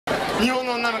日本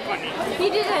の女の子に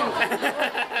He didn't.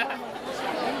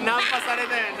 ナンパされ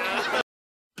たよな。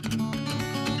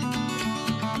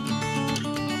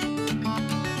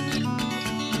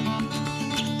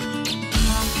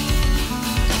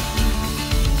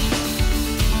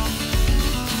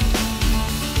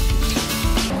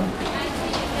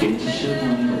現地集合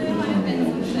にご協力お願い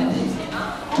いたしま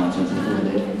す。お待ち合わせ等で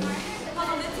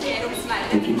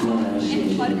ご寄付をお願いして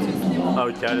いただきます。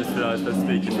 Okay, I just realised they're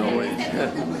speaking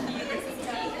Norwegian.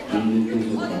 臨時空港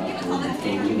から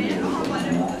東京行き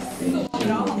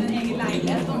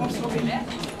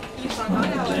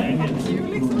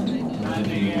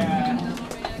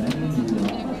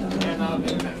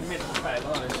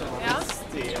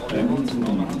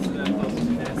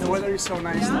The weather is so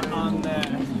nice. I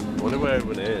wonder where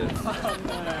everyone is.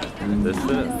 This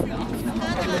it?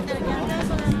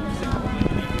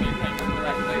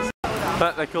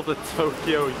 But they're called the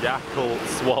Tokyo Yakult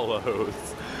Swallows.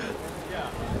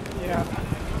 Yeah.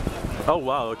 Oh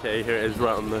wow, okay, here it is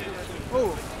right on the...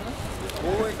 Oh,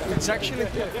 it's actually,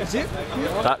 is it?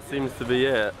 That seems to be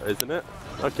it, isn't it?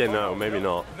 Okay, no, maybe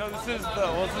not. No, this is the,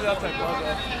 what's the other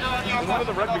one of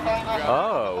the rugby.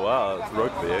 Oh wow, it's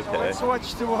rugby, okay. Let's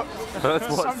watch Let's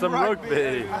watch some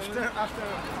rugby. After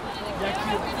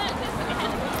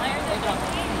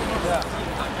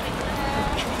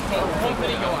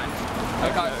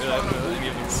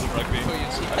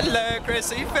Hello,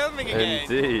 Chris. Are you filming again?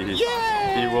 Indeed.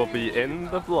 Yay! You will be in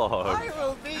the vlog. I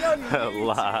will be on At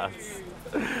last.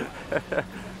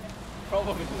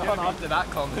 Probably not after that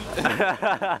comment.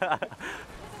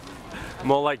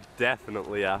 More like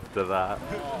definitely after that.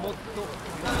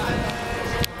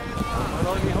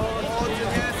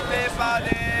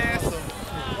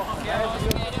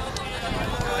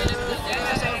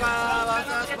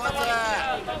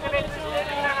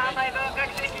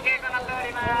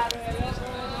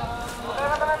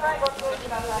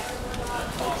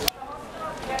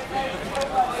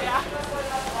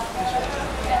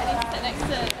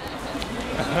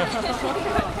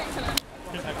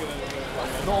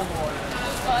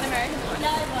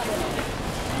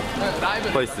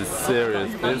 This place is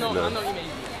serious business.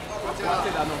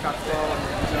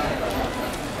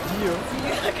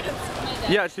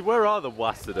 Yeah, actually, where are the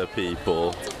Waseda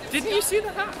people? Didn't you see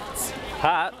the hats?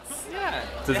 Hats? Yeah.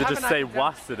 Does it just say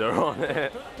Waseda on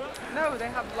it? No, they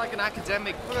have like an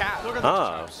academic cap. Look at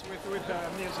Ah. the with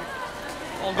music.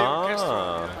 On the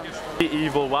orchestra. The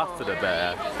evil Waseda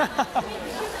bear.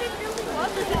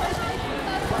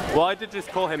 Why did you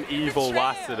just call him evil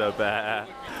Waseda bear?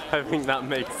 I think that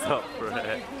makes up for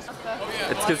it.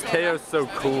 It's because Keio's so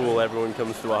cool, everyone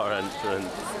comes to our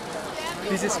entrance.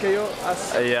 This is Keio.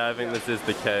 Yeah, I think this is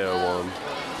the Keio one.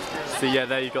 So yeah,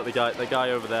 there you've got the guy. The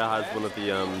guy over there has one of the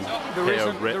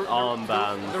Keio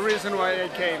armbands. The reason why I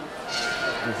came.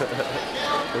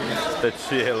 The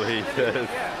cheerleaders.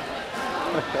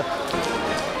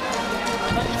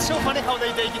 It's so funny how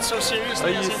they take it so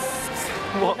seriously.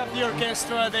 They have the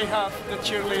orchestra, they have the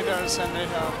cheerleaders, and they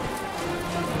have...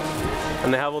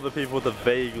 And they have all the people with the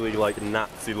vaguely like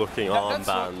Nazi-looking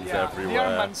armbands everywhere, the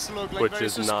armbands look like which very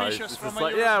is nice. suspicious It's from just a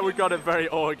like, yeah, we got it very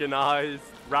organised,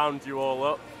 round you all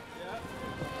up.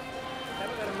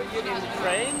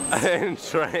 In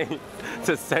train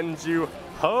to send you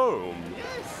home.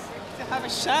 Yes, to have a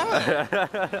shower.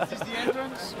 Is this the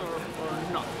entrance or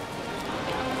not?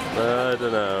 I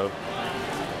don't know.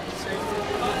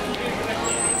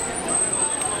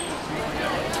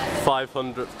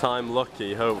 $500th time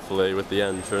lucky, hopefully, with the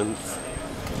entrance.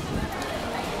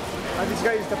 Are these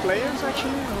guys the players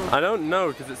actually? Or? I don't know,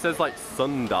 because it says like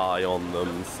Sundai on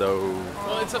them, so...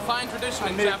 Well, it's a fine tradition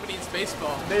in Japanese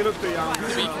baseball. They look too young.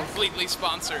 To be completely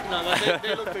sponsored. No,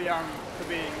 they look too young to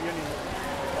be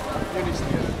uni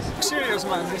students. Serious,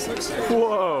 man, this looks serious.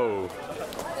 Whoa!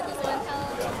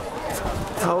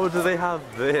 How do they have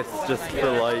this just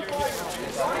for like...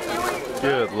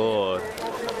 Good lord.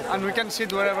 And we can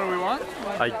sit wherever we want?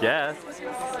 I guess.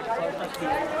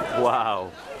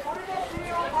 Wow.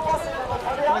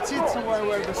 Let's sit somewhere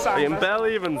where the sun... I can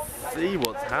barely even see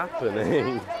what's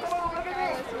happening.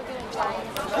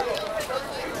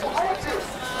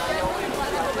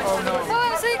 Oh no.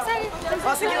 Oh, I'm so excited. I'm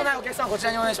so excited.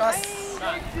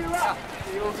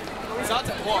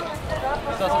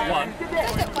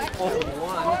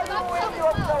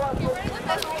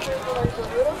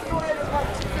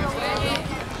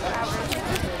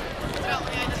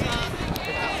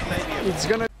 It's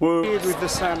gonna be with the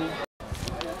sun.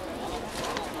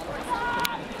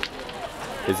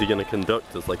 Is he going to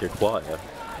conduct us like a choir?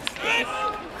 I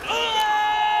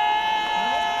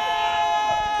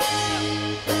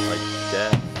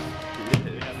guess he is.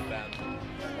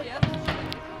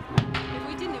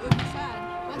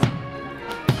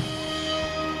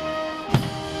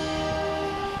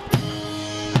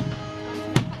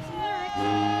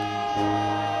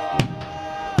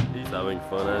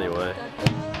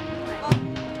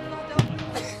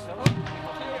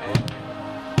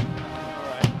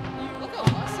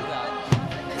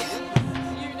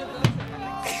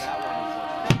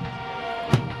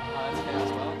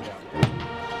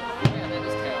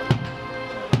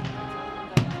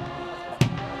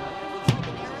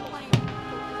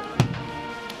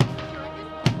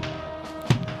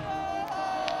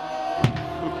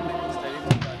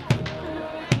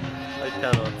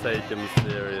 him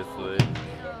seriously.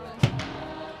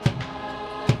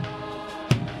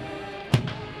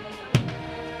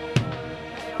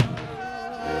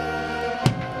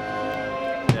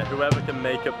 Yeah, whoever can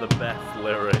make up the best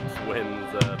lyrics wins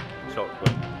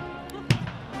chocolate.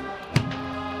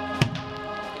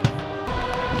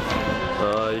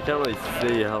 You can't really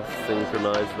see how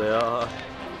synchronized they are.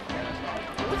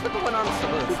 Looks like the one on the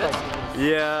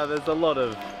Yeah, there's a lot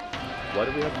of... Why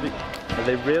do we have to be... Are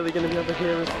they really going to be able to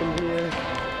hear us from here?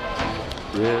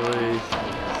 Really?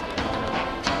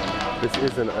 This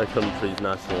isn't a country's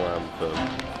national anthem.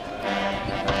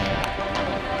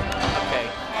 Okay,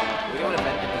 we have an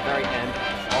event at the very end.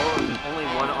 Only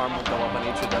one arm will go up on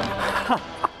each of them.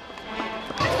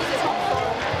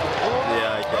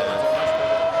 Yeah, I get it.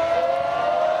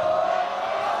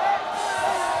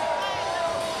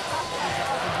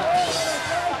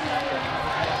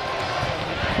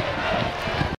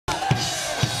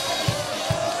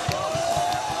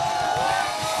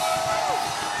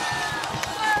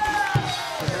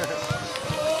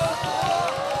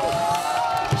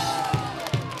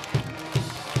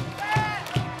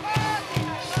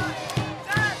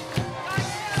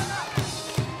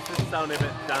 Sounding a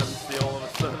bit dancey all of a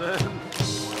sudden.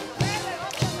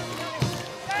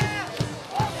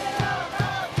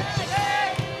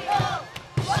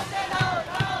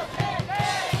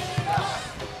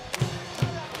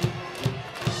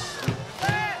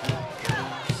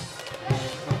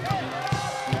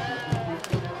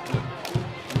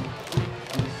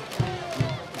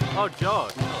 Oh,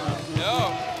 Josh.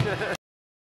 No.